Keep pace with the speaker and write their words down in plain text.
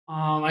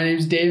My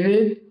name's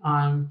David.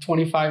 I'm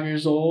 25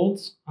 years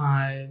old.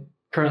 I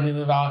currently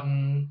live out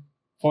in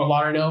Fort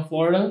Lauderdale,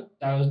 Florida.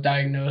 I was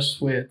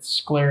diagnosed with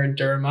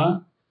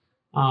scleroderma.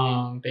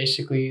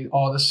 Basically,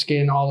 all the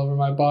skin all over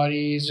my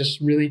body is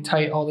just really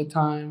tight all the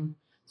time.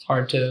 It's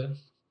hard to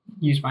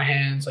use my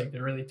hands, like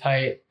they're really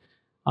tight.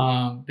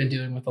 Been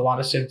dealing with a lot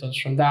of symptoms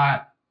from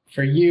that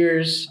for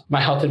years.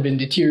 My health had been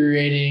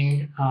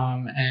deteriorating,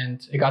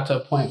 and it got to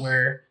a point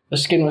where the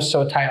skin was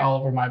so tight all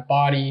over my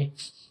body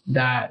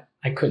that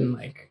I couldn't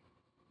like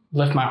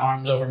lift my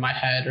arms over my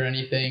head or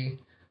anything.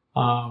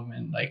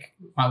 And like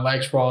my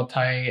legs were all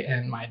tight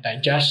and my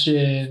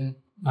digestion,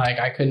 like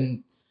I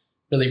couldn't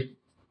really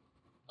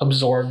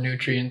absorb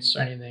nutrients or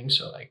anything.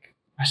 So like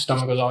my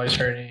stomach was always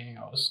hurting.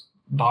 I was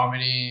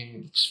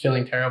vomiting, just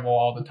feeling terrible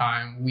all the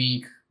time,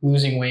 weak,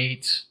 losing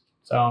weight.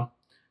 So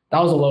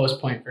that was the lowest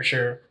point for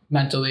sure,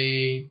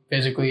 mentally,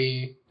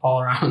 physically,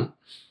 all around.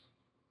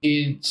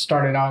 It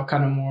started out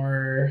kind of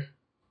more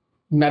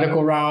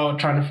medical route,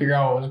 trying to figure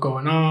out what was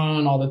going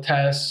on, all the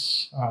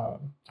tests.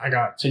 I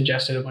got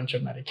suggested a bunch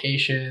of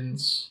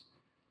medications,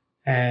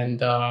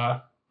 and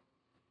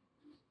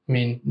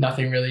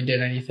nothing really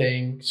did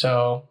anything.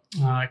 So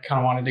I kind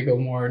of wanted to go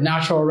more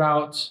natural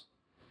route,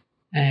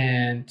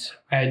 and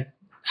I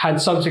had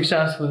some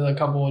success with a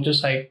couple of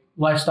just like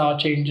lifestyle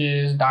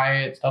changes,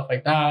 diet, stuff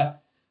like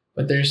that.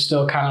 But there's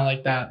still kind of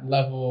like that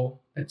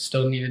level that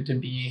still needed to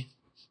be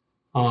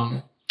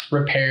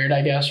repaired,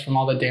 I guess, from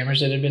all the damage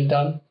that had been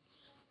done.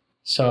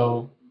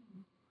 So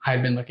I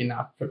had been looking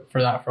out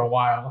for that for a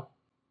while.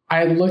 I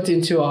had looked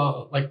into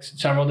like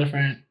several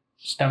different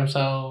stem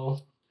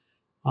cell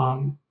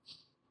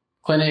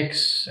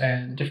clinics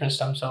and different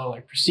stem cell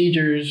like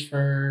procedures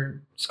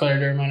for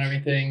scleroderma and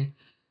everything.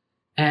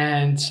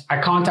 And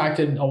I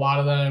contacted a lot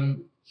of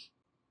them.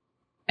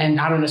 And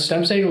I don't know,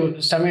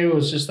 Stemaid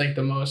was just like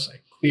the most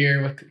like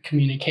clear with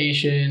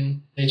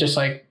communication. They just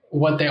like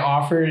what they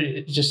offered,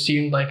 it just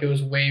seemed like it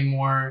was way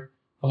more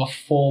of a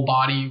full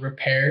body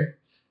repair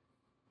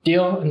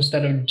deal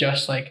instead of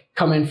just like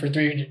come in for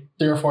three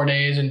or 4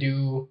 days and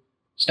do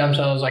stem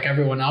cells like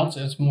everyone else.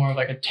 It's more of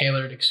like a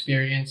tailored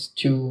experience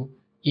to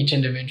each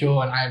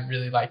individual, and I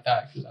really like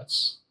that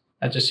because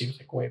that just seems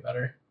like way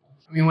better.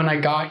 I mean, when I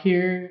got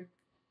here,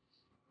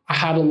 I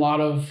had a lot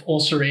of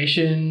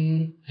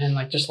ulceration and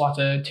like just lots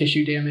of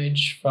tissue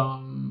damage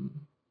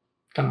from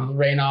kind of the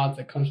Raynaud's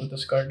that comes with the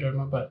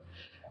scleroderma.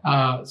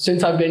 But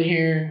since I've been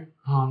here,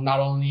 not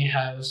only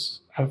have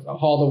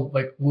all the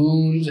like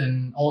wounds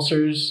and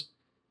ulcers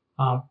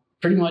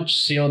pretty much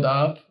sealed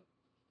up,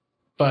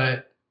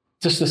 but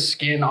just the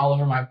skin all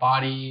over my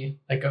body.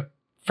 Like a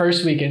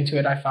first week into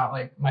it, I felt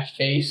like my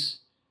face,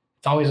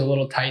 it's always a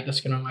little tight, the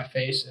skin on my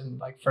face. And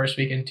like first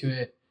week into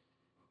it,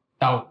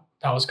 that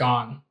was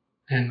gone.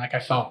 And like I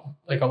felt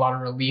like a lot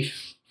of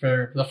relief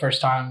for the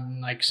first time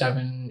in like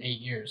 7-8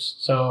 years.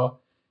 So,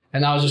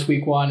 and that was just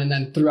week one. And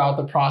then throughout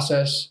the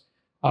process,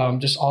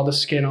 just all the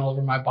skin all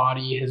over my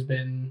body has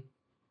been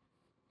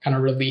kind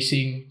of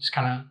releasing, just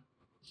kind of,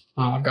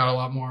 I've got a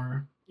lot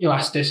more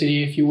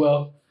elasticity, if you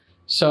will.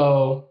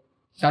 So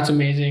that's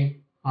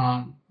amazing.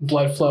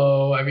 Blood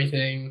flow,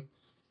 everything.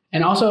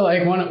 And also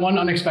like one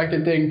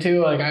unexpected thing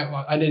too, like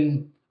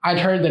I'd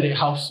heard that it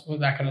helps with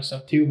that kind of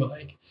stuff too, but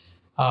like,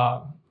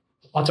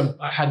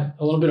 I had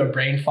a little bit of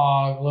brain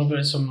fog, a little bit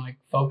of some like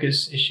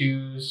focus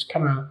issues,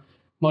 kind of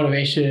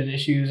motivation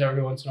issues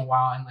every once in a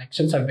while. And like,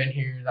 since I've been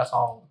here, that's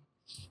all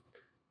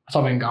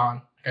been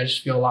gone. Like I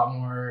just feel a lot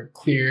more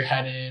clear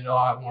headed, a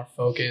lot more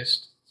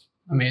focused.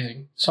 It's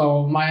amazing.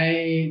 So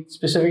my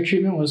specific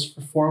treatment was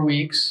for 4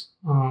 weeks.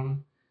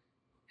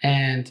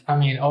 And I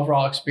mean,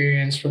 overall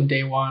experience from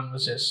day one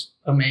was just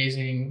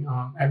amazing.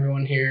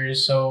 Everyone here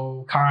is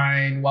so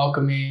kind,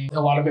 welcoming.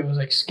 A lot of it was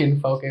like skin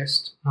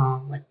focused,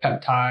 like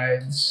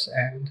peptides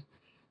and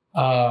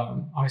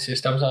obviously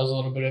stem cells, a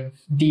little bit of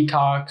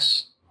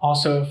detox.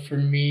 Also for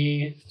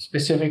me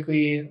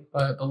specifically,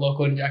 the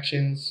local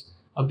injections,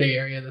 a big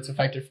area that's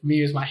affected for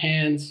me is my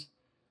hands.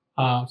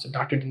 So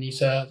Dr.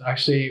 Denisa is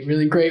actually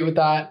really great with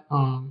that.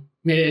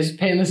 Made it as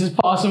painless as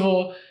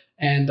possible.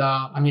 And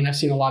I mean, I've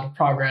seen a lot of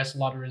progress, a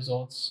lot of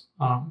results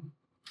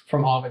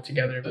from all of it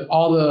together. But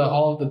all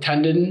of the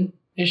tendon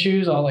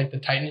issues, all like the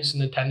tightness in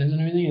the tendons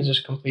and everything is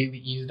just completely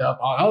eased up.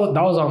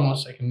 That was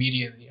almost like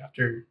immediately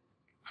after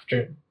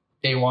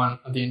day one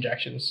of the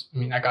injections. I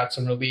mean, I got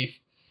some relief.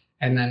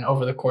 And then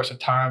over the course of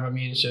time, I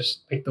mean, it's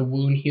just like the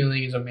wound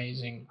healing is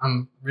amazing.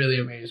 I'm really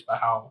amazed by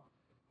how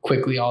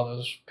quickly all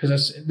those, because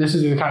this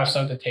is the kind of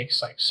stuff that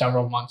takes like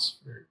several months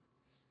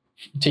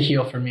to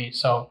heal for me.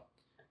 So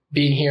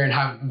being here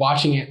and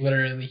watching it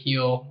literally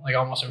heal like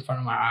almost in front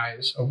of my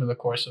eyes over the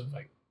course of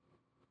like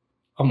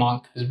a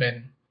month has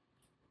been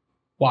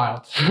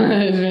wild.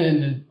 It's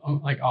been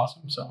like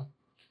awesome. So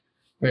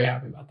very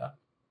happy about that.